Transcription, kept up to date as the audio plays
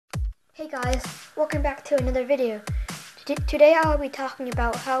Hey guys, welcome back to another video. Today I will be talking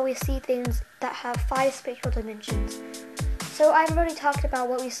about how we see things that have 5 spatial dimensions. So I've already talked about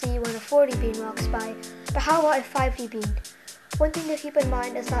what we see when a 4D beam walks by, but how about a 5D beam? One thing to keep in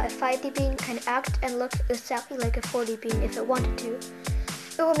mind is that a 5D beam can act and look exactly like a 4D beam if it wanted to.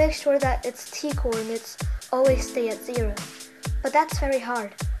 It will make sure that its t-coordinates always stay at 0. But that's very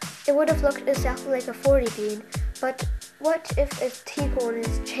hard. It would have looked exactly like a 4D beam, but what if its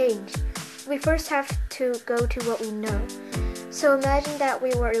t-coordinates change? We first have to go to what we know. So imagine that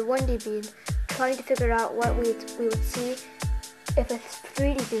we were a 1D beam trying to figure out what we would see if a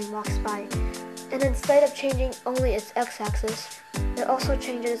 3D beam walks by. And instead of changing only its x-axis, it also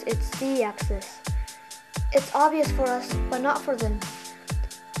changes its z-axis. It's obvious for us, but not for them.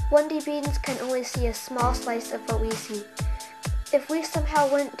 1D beams can only see a small slice of what we see. If we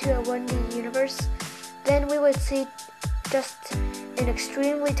somehow went to a 1D universe, then we would see just an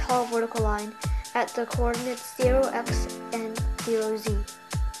extremely tall vertical line at the coordinates 0x and 0z.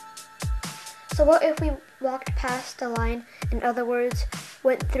 So what if we walked past the line, in other words,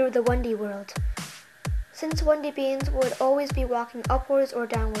 went through the 1D world? Since 1D beams would always be walking upwards or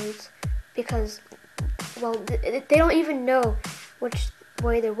downwards, because, well, they don't even know which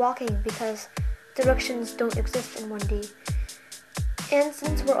way they're walking because directions don't exist in 1D. And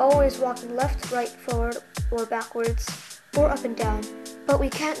since we're always walking left, right, forward, or backwards, or up and down, but we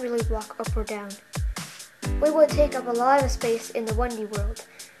can't really walk up or down, we would take up a lot of space in the 1D world.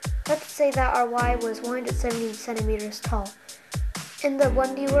 Let's say that our y was 170 centimeters tall. In the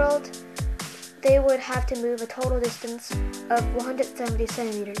 1D world, they would have to move a total distance of 170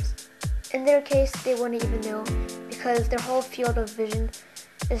 centimeters. In their case, they wouldn't even know because their whole field of vision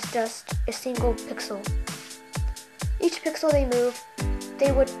is just a single pixel. Each pixel they move,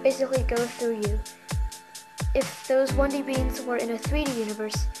 they would basically go through you. If those 1D beams were in a 3D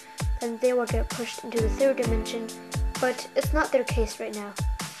universe, then they would get pushed into the 3rd dimension, but it's not their case right now.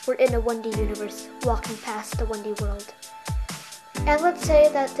 We're in a 1D universe, walking past the 1D world. And let's say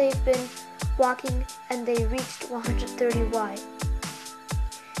that they've been walking and they reached 130y.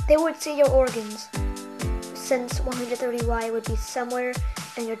 They would see your organs, since 130y would be somewhere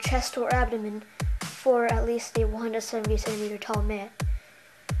in your chest or abdomen for at least a 170 centimeter tall man,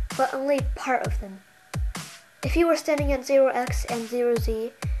 but only part of them. If you were standing at 0x and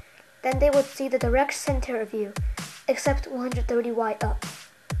 0z, then they would see the direct center of you, except 130y up.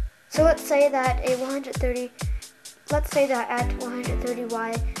 So let's say that at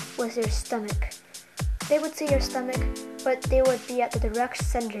 130y was your stomach. They would see your stomach, but they would be at the direct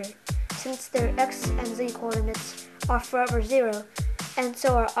center, since their x and z coordinates are forever 0, and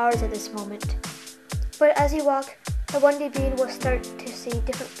so are ours at this moment. But as you walk, the 1D beam will start to see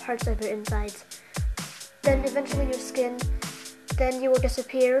different parts of your insides. Then eventually your skin, then you will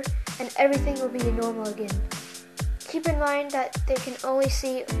disappear, and everything will be normal again. Keep in mind that they can only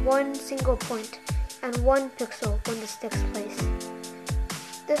see one single point and one pixel when this takes place.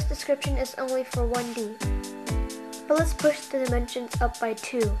 This description is only for 1D. But let's push the dimensions up by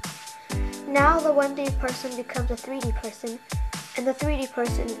 2. Now the 1D person becomes a 3D person, and the 3D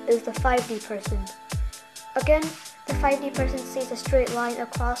person is the 5D person. Again, the 5D person sees a straight line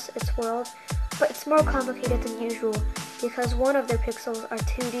across its world, but it's more complicated than usual because one of their pixels are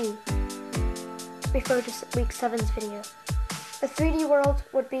 2D. Refer to week 7's video. The 3D world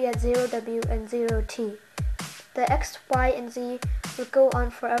would be at 0W and 0T. The X, Y, and Z would go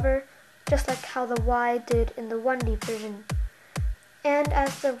on forever, just like how the Y did in the 1D version. And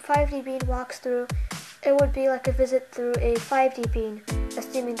as the 5D beam walks through, it would be like a visit through a 5D beam,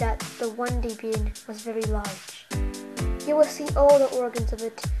 assuming that the 1D beam was very large. You will see all the organs of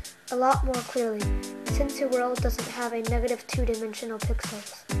it a lot more clearly, since your world doesn't have a negative 2-dimensional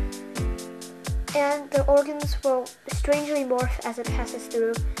pixels. And the organs will strangely morph as it passes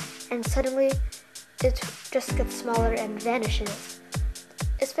through, and suddenly it just gets smaller and vanishes.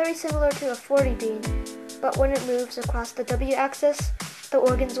 It's very similar to a 4D beam, but when it moves across the W-axis, the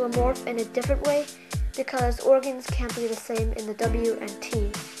organs will morph in a different way, because organs can't be the same in the W and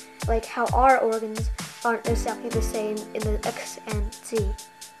T, like how our organs aren't exactly the same in the X and Z.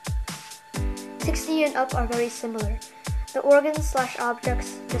 6D and up are very similar. The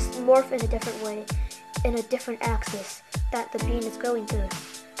organs/objects just morph in a different way, in a different axis that the beam is going through.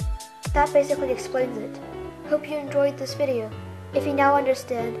 That basically explains it. Hope you enjoyed this video. If you now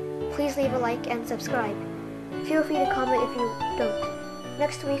understand, please leave a like and subscribe. Feel free to comment if you don't.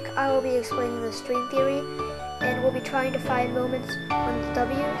 Next week I will be explaining the string theory, and we'll be trying to find moments when the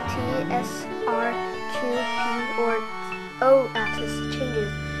W, T, S, R, Q, P, or O axis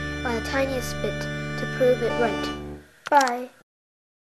changes by the tiniest bit to prove it right. Bye!